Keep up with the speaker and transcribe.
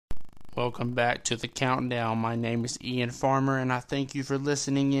Welcome back to the Countdown. My name is Ian Farmer, and I thank you for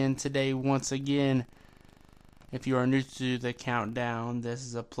listening in today once again. If you are new to the Countdown, this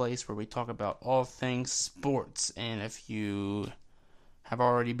is a place where we talk about all things sports. And if you have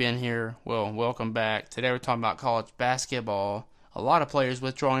already been here, well, welcome back. Today we're talking about college basketball. A lot of players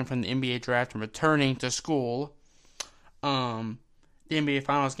withdrawing from the NBA draft and returning to school. The NBA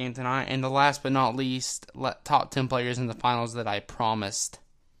Finals game tonight, and the last but not least, top 10 players in the finals that I promised.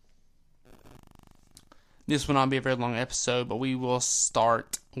 This will not be a very long episode, but we will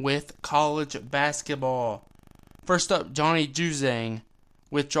start with college basketball. First up, Johnny Juzang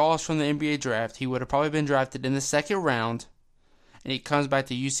withdraws from the NBA draft. He would have probably been drafted in the second round, and he comes back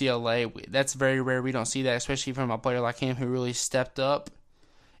to UCLA. That's very rare. We don't see that, especially from a player like him who really stepped up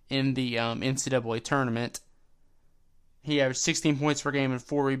in the NCAA tournament. He averaged 16 points per game and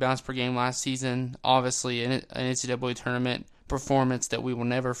 4 rebounds per game last season. Obviously, an NCAA tournament performance that we will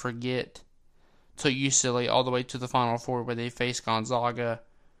never forget. Took UCLA all the way to the Final Four where they faced Gonzaga.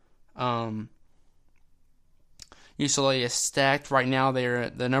 UCLA is stacked. Right now, they're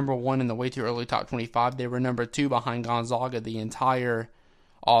the number one in the way too early top 25. They were number 2 behind Gonzaga the entire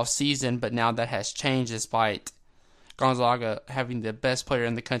off-season, but now that has changed despite Gonzaga having the best player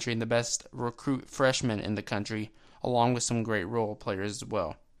in the country and the best recruit freshman in the country, along with some great role players as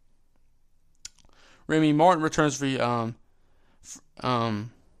well. Remy Martin returns for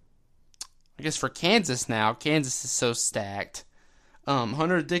for Kansas now. Kansas is so stacked.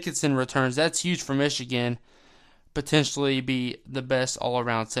 Hunter Dickinson returns. That's huge for Michigan. Potentially be the best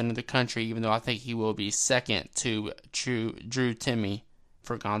all-around center in the country, even though I think he will be second to Drew Timme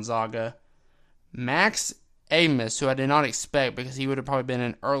for Gonzaga. Max Amos, who I did not expect because he would have probably been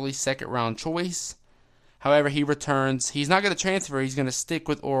an early second-round choice. However, he returns. He's not going to transfer. He's going to stick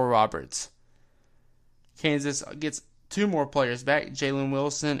with Oral Roberts. Kansas gets 2 more players back, Jalen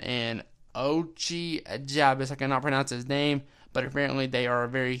Wilson and Ochai Agbaji. I cannot pronounce his name, but apparently they are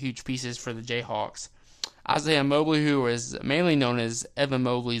very huge pieces for the Jayhawks. Isaiah Mobley, who is mainly known as Evan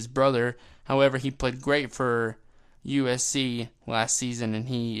Mobley's brother. However, he played great for USC last season, and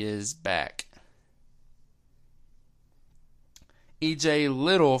he is back. E.J.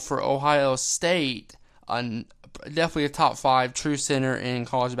 Little for Ohio State. Definitely a top 5 true center in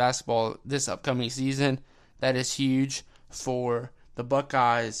college basketball this upcoming season. That is huge for the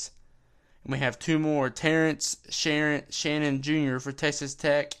Buckeyes. And we have 2 more, Terrence Shannon Jr. for Texas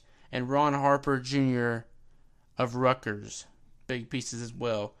Tech and Ron Harper Jr. of Rutgers. Big pieces as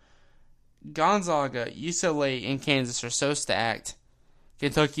well. Gonzaga, UCLA, and Kansas are so stacked.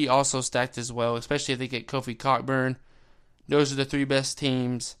 Kentucky also stacked as well, especially if they get Kofi Cockburn. Those are the 3 best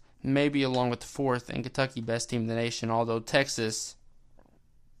teams, maybe along with the 4th and Kentucky best team in the nation, although Texas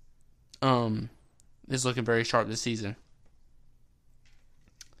is looking very sharp this season.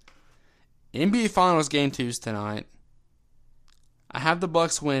 NBA Finals Game 2s tonight. I have the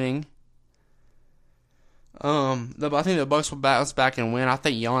Bucks winning. I think the Bucks will bounce back and win. I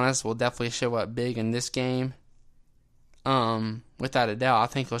think Giannis will definitely show up big in this game. Without a doubt, I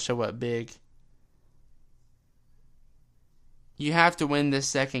think he'll show up big. You have to win this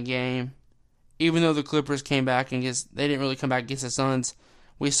second game. Even though the Clippers came back and they didn't really come back against the Suns.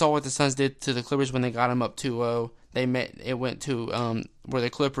 We saw what the Suns did to the Clippers when they got them up 2-0. It went to where the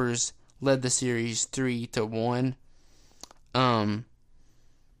Clippers led the series 3-1.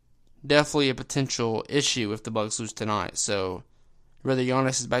 Definitely a potential issue if the Bucks lose tonight. So, whether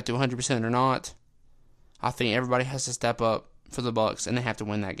Giannis is back to 100% or not, I think everybody has to step up for the Bucks, and they have to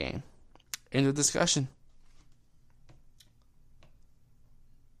win that game. End of discussion.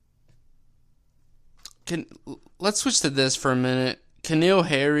 Let's switch to this for a minute. N'Keal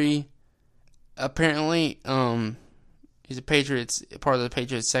Harry, apparently, he's part of the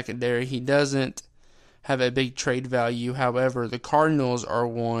Patriots secondary. He doesn't have a big trade value. However, the Cardinals are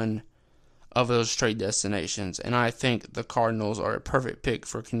one of those trade destinations, and I think the Cardinals are a perfect pick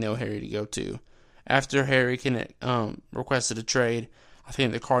for N'Keal Harry to go to. After Harry requested a trade, I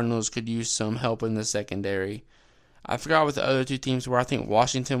think the Cardinals could use some help in the secondary. I forgot what the other 2 teams were. I think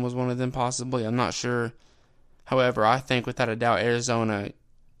Washington was one of them possibly. I'm not sure. However, I think without a doubt Arizona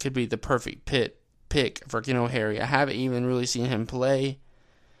could be the perfect pick for N'Keal Harry. I haven't even really seen him play,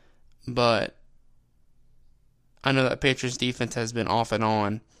 but I know that Patriots defense has been off and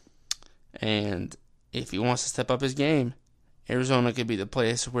on, and if he wants to step up his game, Arizona could be the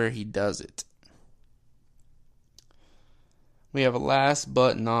place where he does it. We have last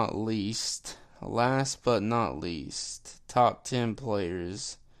but not least, top 10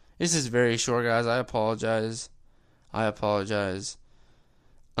 players. This is very short, guys. I apologize.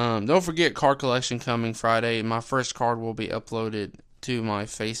 Don't forget card collection coming Friday. My first card will be uploaded to my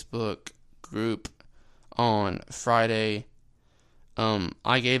Facebook group on Friday,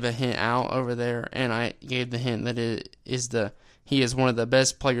 I gave a hint out over there, and I gave the hint that he is one of the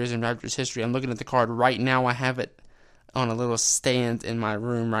best players in Raptors history. I'm looking at the card right now. I have it on a little stand in my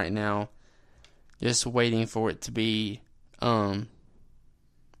room right now, just waiting for it to be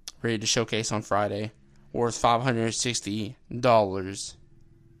ready to showcase on Friday, worth $560.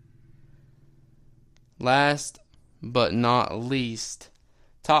 Last but not least,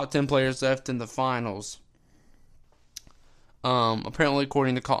 top 10 players left in the finals. Apparently,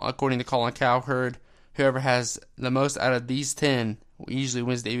 according to Colin Cowherd, whoever has the most out of these 10 usually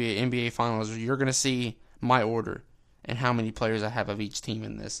wins the NBA Finals. You're going to see my order and how many players I have of each team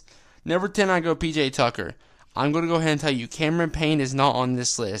in this. Number 10, I go PJ Tucker. I'm going to go ahead and tell you, Cameron Payne is not on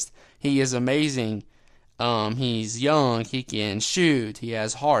this list. He is amazing. He's young. He can shoot. He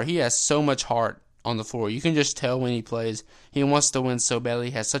has heart. He has so much heart on the floor. You can just tell when he plays. He wants to win so badly.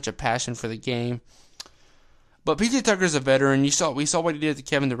 He has such a passion for the game. But PJ Tucker's a veteran. We saw what he did to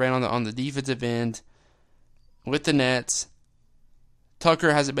Kevin Durant on the defensive end with the Nets.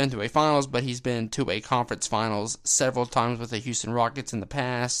 Tucker hasn't been to a finals, but he's been to a conference finals several times with the Houston Rockets in the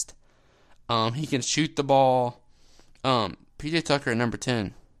past. He can shoot the ball. PJ Tucker at number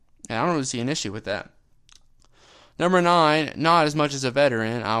 10. And I don't really see an issue with that. Number 9, not as much as a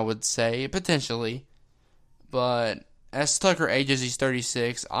veteran, I would say, potentially. But as Tucker ages, he's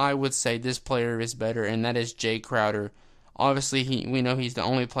 36. I would say this player is better, and that is Jay Crowder. Obviously, we know he's the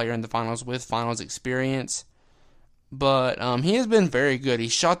only player in the finals with finals experience. But he has been very good. He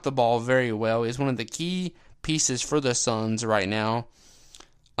shot the ball very well. He's one of the key pieces for the Suns right now.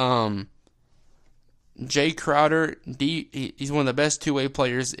 Jay Crowder, he's one of the best two-way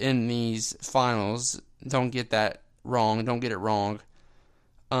players in these finals. Don't get that wrong. Don't get it wrong.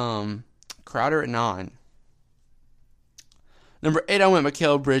 Crowder at 9. Number 8, I went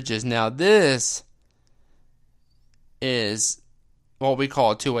Mikal Bridges. Now, this is what we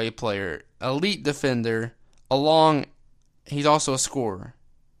call a two-way player. Elite defender. He's also a scorer.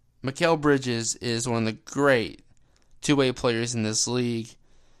 Mikal Bridges is one of the great two-way players in this league.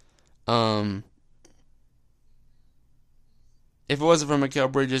 If it wasn't for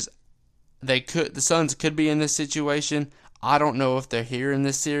Mikal Bridges, the Suns could be in this situation. I don't know if they're here in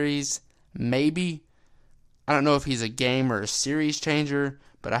this series. Maybe. I don't know if he's a game or a series changer,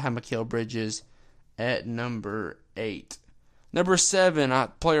 but I have Mikal Bridges at number 8. Number 7,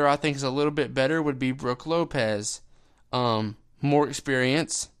 player I think is a little bit better would be Brook Lopez. More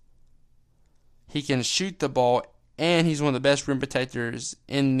experience. He can shoot the ball, and he's one of the best rim protectors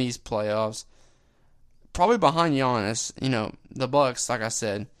in these playoffs. Probably behind Giannis. The Bucks, like I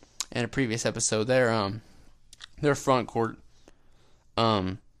said in a previous episode, their front court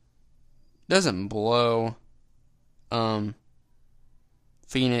doesn't blow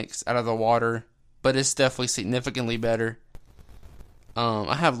Phoenix out of the water, but it's definitely significantly better.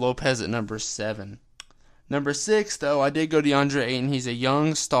 I have Lopez at number 7. Number 6, though, I did go DeAndre Ayton. He's a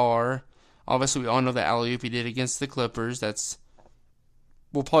young star. Obviously, we all know that alley-oop he did against the Clippers.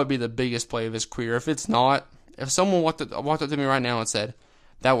 Will probably be the biggest play of his career. If it's not, if someone walked up to me right now and said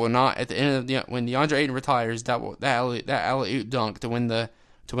that will not, at the end of when DeAndre Ayton retires, that alley-oop dunk to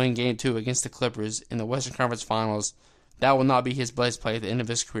win Game 2 against the Clippers in the Western Conference Finals, that will not be his best play at the end of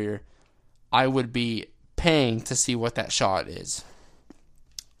his career. I would be paying to see what that shot is.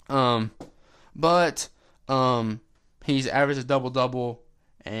 But he's averaged a double-double,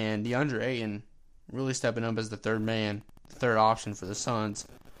 and DeAndre Ayton really stepping up as the third option for the Suns.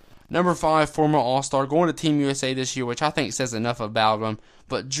 Number 5, former All-Star, going to Team USA this year, which I think says enough about him.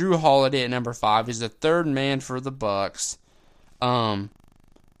 But Jrue Holiday at number 5 is the third man for the Bucks. Elite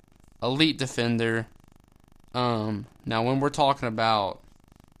defender. Now, when we're talking about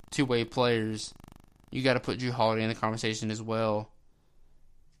two-way players, you got to put Jrue Holiday in the conversation as well.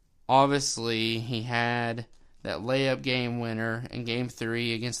 Obviously, he had that layup game winner in Game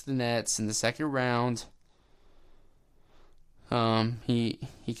 3 against the Nets in the second round. He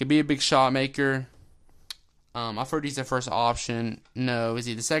could be a big shot maker. I've heard he's the first option. No. Is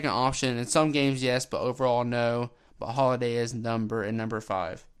he the second option? In some games, yes, but overall, no. But Holiday is number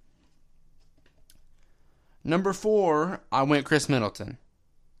 5. Number 4, I went Chris Middleton.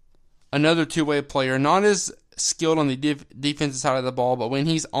 Another two-way player, not as skilled on the defensive side of the ball, but when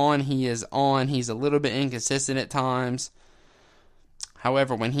he's on, he is on. He's a little bit inconsistent at times.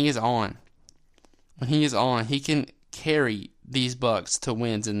 However, when he is on, he can carry these Bucks to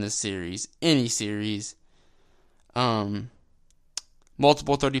wins in this series, any series.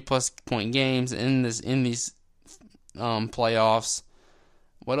 Multiple 30-plus point games in these playoffs.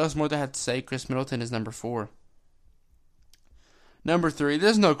 What else more do I have to say? Chris Middleton is number 4. Number 3,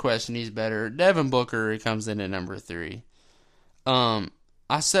 there's no question he's better. Devin Booker comes in at number 3.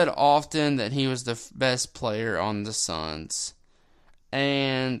 I said often that he was the best player on the Suns.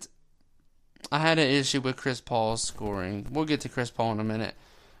 And I had an issue with Chris Paul's scoring. We'll get to Chris Paul in a minute.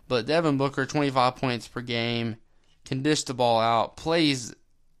 But Devin Booker, 25 points per game, can dish the ball out, plays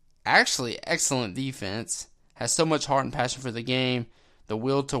actually excellent defense, has so much heart and passion for the game, the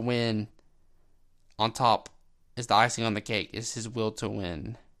will to win. On top is the icing on the cake, is his will to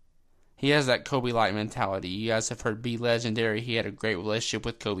win. He has that Kobe-like mentality. You guys have heard Be Legendary. He had a great relationship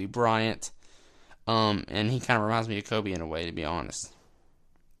with Kobe Bryant. And he kind of reminds me of Kobe in a way, to be honest.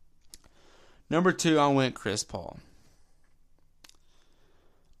 Number 2, I went Chris Paul.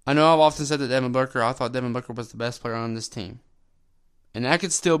 I know I've often said that I thought Devin Booker was the best player on this team. And that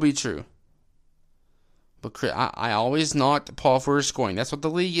could still be true. But I always knocked Paul for his scoring. That's what the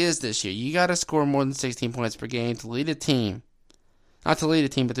league is this year. You got to score more than 16 points per game to lead a team. Not to lead a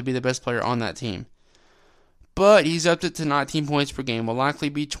team, but to be the best player on that team. But he's upped it to 19 points per game. Will likely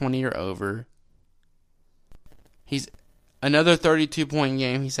be 20 or over. He's another 32-point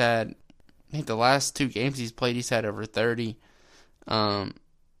game. He's had, I think the last 2 games he's played, he's had over 30.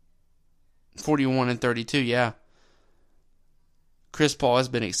 41 and 32, yeah. Chris Paul has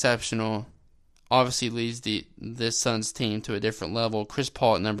been exceptional. Obviously leads this Suns team to a different level. Chris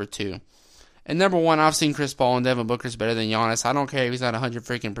Paul at number 2. And number 1, I've seen Chris Paul and Devin Booker's better than Giannis. I don't care if he's not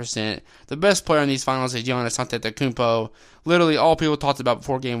 100%. The best player in these finals is Giannis Antetokounmpo. Literally, all people talked about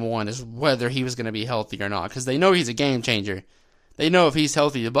before Game 1 is whether he was going to be healthy or not, because they know he's a game changer. They know if he's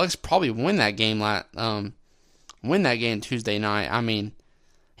healthy, the Bucks probably win that game Tuesday night. I mean,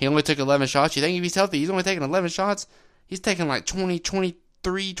 he only took 11 shots. You think if he's healthy, he's only taking 11 shots? He's taking like 20,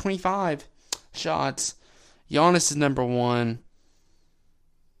 23, 25 shots. Giannis is number 1.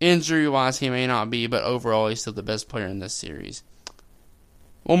 Injury-wise, he may not be, but overall, he's still the best player in this series.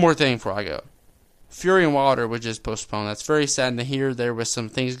 One more thing before I go. Fury and Wilder were just postponed. That's very sad to hear. There was some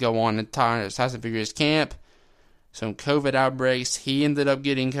things go on in Tyson Furie's camp. Some COVID outbreaks. He ended up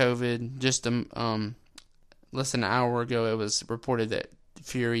getting COVID. Just less than an hour ago, it was reported that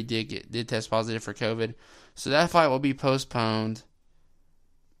Fury did test positive for COVID. So that fight will be postponed.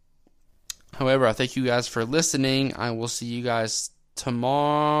 However, I thank you guys for listening. I will see you guys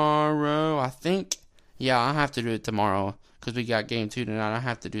tomorrow, I think. Yeah, I have to do it tomorrow because we got game 2 tonight. I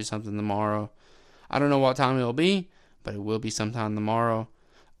have to do something tomorrow. I don't know what time it will be, but it will be sometime tomorrow.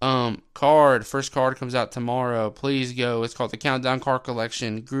 First card comes out tomorrow. Please go. It's called the Countdown Card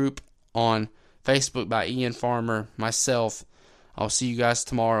Collection group on Facebook by Ian Farmer, myself. I'll see you guys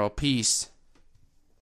tomorrow. Peace.